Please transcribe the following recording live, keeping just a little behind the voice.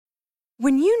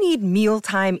When you need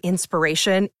mealtime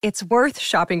inspiration, it's worth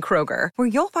shopping Kroger, where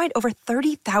you'll find over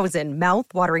 30,000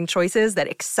 mouth-watering choices that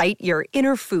excite your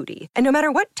inner foodie. And no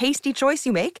matter what tasty choice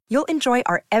you make, you'll enjoy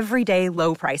our everyday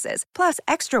low prices, plus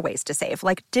extra ways to save,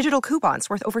 like digital coupons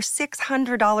worth over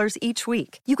 $600 each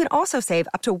week. You can also save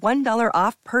up to $1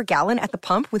 off per gallon at the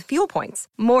pump with fuel points.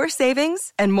 More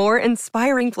savings and more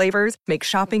inspiring flavors make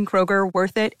shopping Kroger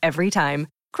worth it every time.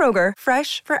 Kroger,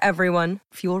 fresh for everyone.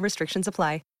 Fuel restrictions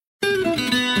apply.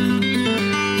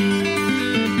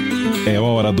 É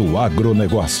hora do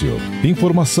agronegócio.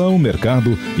 Informação,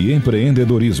 mercado e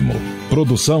empreendedorismo.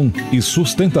 Produção e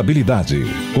sustentabilidade.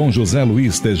 Com José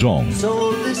Luiz Tejon.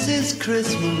 So this is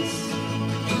Christmas.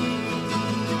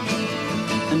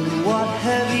 And what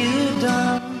have you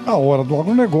done? A hora do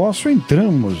agronegócio,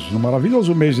 entramos no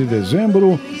maravilhoso mês de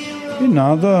dezembro e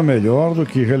nada melhor do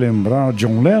que relembrar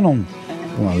John Lennon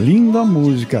com a linda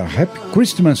música Happy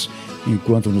Christmas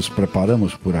enquanto nos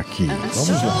preparamos por aqui.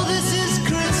 Vamos lá.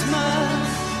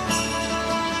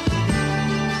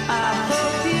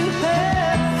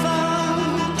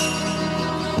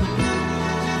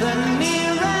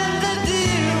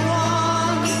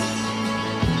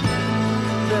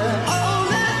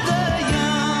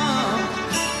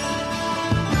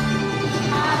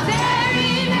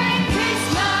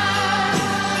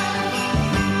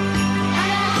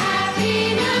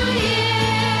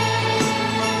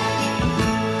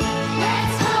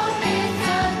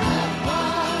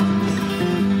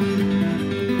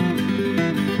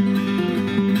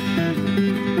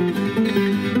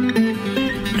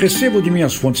 Recebo de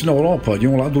minhas fontes na Europa, de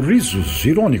um lado, risos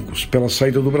irônicos pela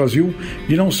saída do Brasil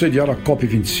de não sediar a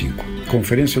COP25,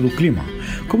 Conferência do Clima,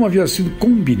 como havia sido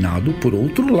combinado. Por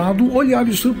outro lado,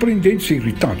 olhares surpreendentes e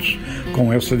irritados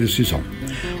com essa decisão.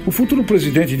 O futuro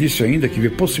presidente disse ainda que vê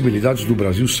possibilidades do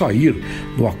Brasil sair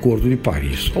do Acordo de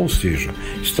Paris, ou seja,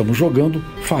 estamos jogando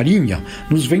farinha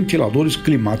nos ventiladores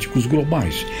climáticos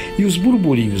globais. E os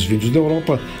burburinhos vindos da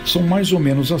Europa são mais ou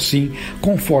menos assim,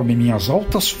 conforme minhas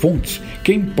altas fontes,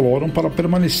 que imploram para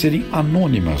permanecerem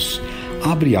anônimas.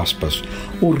 Abre aspas,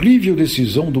 horrível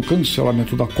decisão do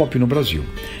cancelamento da COP no Brasil.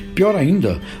 Pior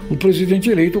ainda, o presidente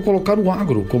eleito colocar o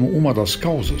agro como uma das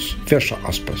causas. Fecha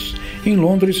aspas. Em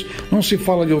Londres, não se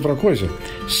fala de outra coisa.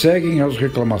 Seguem as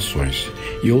reclamações.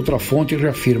 E outra fonte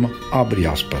reafirma, abre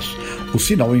aspas, o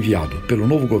sinal enviado pelo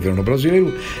novo governo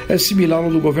brasileiro é similar ao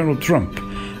do governo Trump.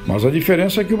 Mas a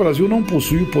diferença é que o Brasil não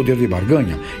possui o poder de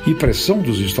barganha e pressão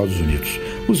dos Estados Unidos.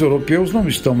 Os europeus não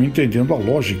estão entendendo a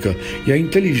lógica e a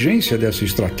inteligência dessa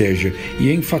estratégia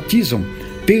e enfatizam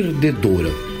perdedora.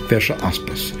 Fecha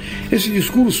aspas. Esse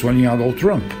discurso alinhado ao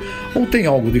Trump ou tem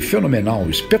algo de fenomenal,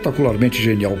 espetacularmente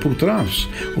genial por trás,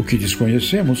 o que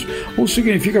desconhecemos, ou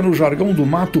significa no jargão do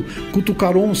mato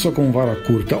cutucar onça com vara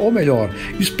curta, ou melhor,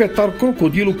 espetar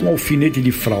crocodilo com alfinete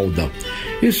de fralda.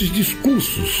 Esses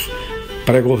discursos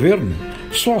pré-governo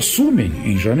só assumem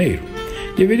em janeiro.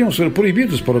 Deveriam ser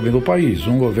proibidos para o bem do país.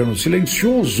 Um governo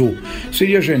silencioso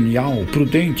seria genial,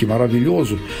 prudente,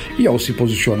 maravilhoso, e ao se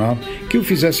posicionar, que o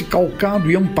fizesse calcado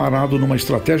e amparado numa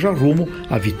estratégia rumo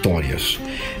a vitórias.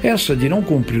 Essa de não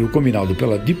cumprir o combinado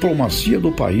pela diplomacia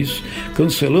do país,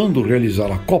 cancelando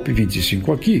realizar a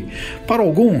COP25 aqui, para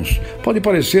alguns pode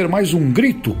parecer mais um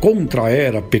grito contra a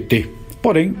era PT.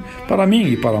 Porém, para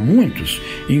mim e para muitos,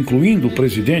 incluindo o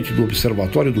presidente do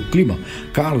Observatório do Clima,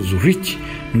 Carlos Ritt,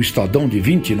 no Estadão de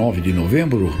 29 de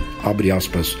novembro, abre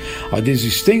aspas, a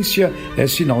desistência é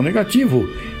sinal negativo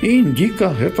e indica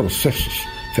retrocessos,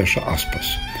 fecha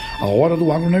aspas. A hora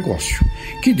do agronegócio.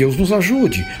 Que Deus nos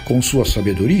ajude com sua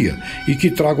sabedoria e que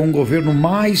traga um governo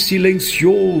mais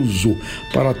silencioso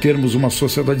para termos uma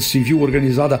sociedade civil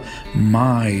organizada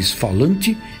mais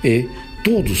falante e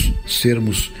todos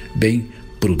sermos bem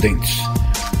prudentes.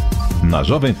 Na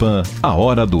Jovem Pan, a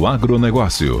hora do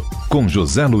agronegócio, com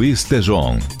José Luiz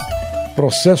Tejon.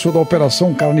 Processo da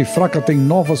Operação Carne Fraca tem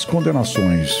novas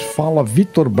condenações. Fala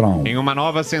Vitor Brown. Em uma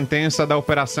nova sentença da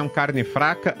Operação Carne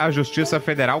Fraca, a Justiça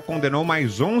Federal condenou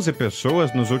mais 11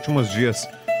 pessoas nos últimos dias.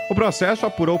 O processo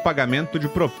apurou o pagamento de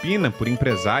propina por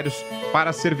empresários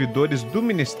para servidores do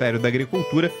Ministério da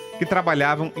Agricultura que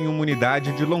trabalhavam em uma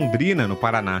unidade de Londrina, no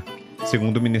Paraná.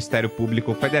 Segundo o Ministério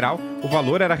Público Federal, o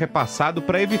valor era repassado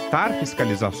para evitar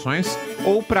fiscalizações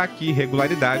ou para que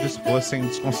irregularidades fossem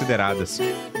desconsideradas.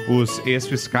 Os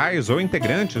ex-fiscais ou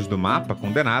integrantes do MAPA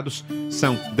condenados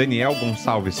são Daniel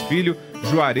Gonçalves Filho,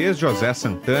 Juarez José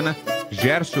Santana,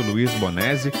 Gércio Luiz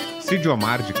Bonese,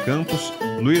 Cidiomar de Campos,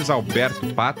 Luiz Alberto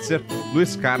Patzer,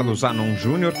 Luiz Carlos Anon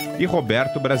Júnior e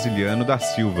Roberto Brasiliano da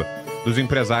Silva. Dos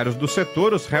empresários do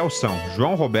setor, os réus são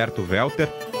João Roberto Welter,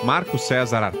 Marco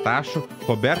César Artacho,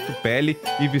 Roberto Pelli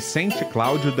e Vicente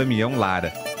Cláudio Damião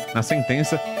Lara. Na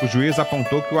sentença, o juiz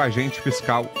apontou que o agente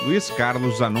fiscal Luiz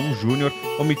Carlos Zanon Júnior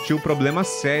omitiu problemas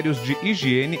sérios de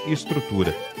higiene e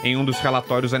estrutura. Em um dos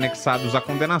relatórios anexados à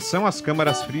condenação, as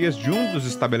câmaras frias de um dos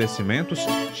estabelecimentos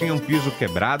tinham piso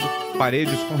quebrado,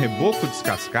 paredes com reboco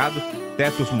descascado,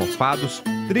 tetos mofados,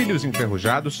 trilhos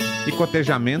enferrujados e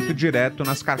cotejamento direto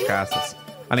nas carcaças.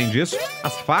 Além disso,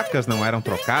 as facas não eram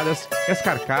trocadas e as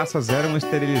carcaças eram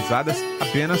esterilizadas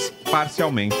apenas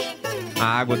parcialmente.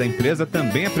 A água da empresa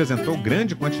também apresentou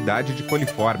grande quantidade de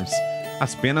coliformes.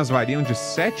 As penas variam de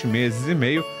 7 meses e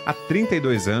meio a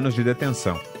 32 anos de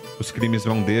detenção. Os crimes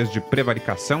vão desde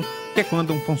prevaricação, que é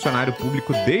quando um funcionário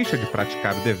público deixa de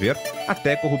praticar o dever,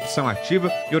 até corrupção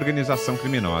ativa e organização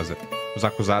criminosa. Os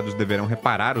acusados deverão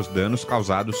reparar os danos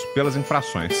causados pelas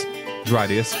infrações.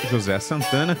 Juarez José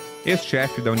Santana,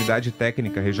 ex-chefe da Unidade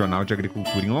Técnica Regional de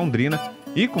Agricultura em Londrina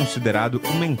e considerado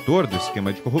um mentor do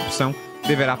esquema de corrupção,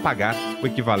 deverá pagar o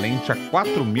equivalente a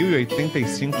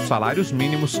 4.085 salários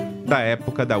mínimos da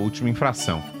época da última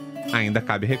infração. Ainda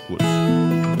cabe recurso.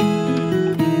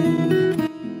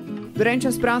 Durante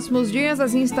os próximos dias,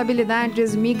 as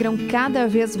instabilidades migram cada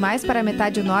vez mais para a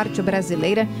metade norte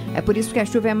brasileira. É por isso que a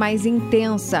chuva é mais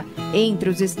intensa entre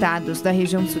os estados da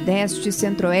região sudeste,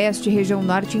 centro-oeste, região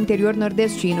norte e interior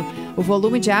nordestino. O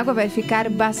volume de água vai ficar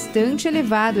bastante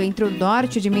elevado entre o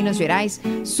norte de Minas Gerais,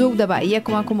 sul da Bahia,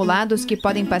 com acumulados que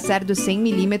podem passar dos 100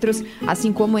 milímetros,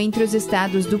 assim como entre os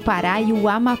estados do Pará e o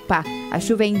Amapá. A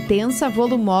chuva é intensa,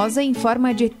 volumosa e em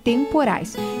forma de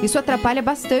temporais. Isso atrapalha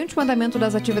bastante o andamento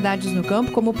das atividades no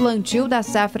campo, como o plantio da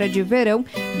safra de verão,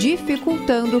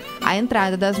 dificultando a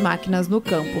entrada das máquinas no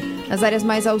campo. Nas áreas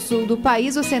mais ao sul do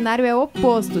país, o cenário é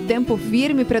oposto. Tempo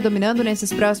firme predominando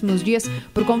nesses próximos dias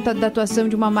por conta da atuação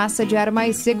de uma massa de ar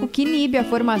mais seco que inibe a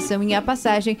formação e a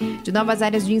passagem de novas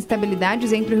áreas de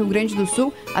instabilidades entre o Rio Grande do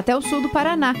Sul até o sul do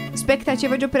Paraná.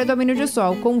 Expectativa de predomínio de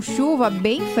sol, com chuva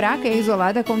bem fraca e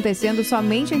isolada acontecendo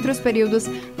somente entre os períodos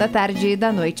da tarde e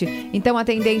da noite. Então a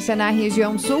tendência na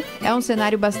região sul é um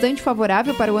cenário bastante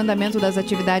favorável para o andamento das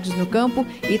atividades no campo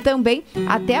e também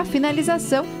até a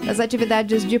finalização das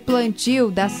atividades de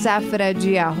plantio da safra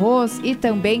de arroz e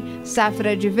também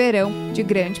safra de verão de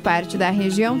grande parte da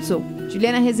região sul.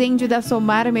 Juliana Rezende, da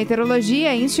Somar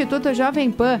Meteorologia, Instituto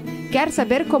Jovem Pan. Quer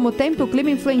saber como o tempo e o clima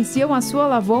influenciam a sua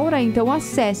lavoura? Então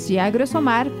acesse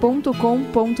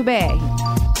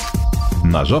agrosomar.com.br.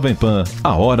 Na Jovem Pan,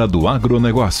 a hora do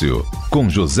agronegócio, com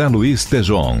José Luiz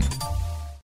Tejon.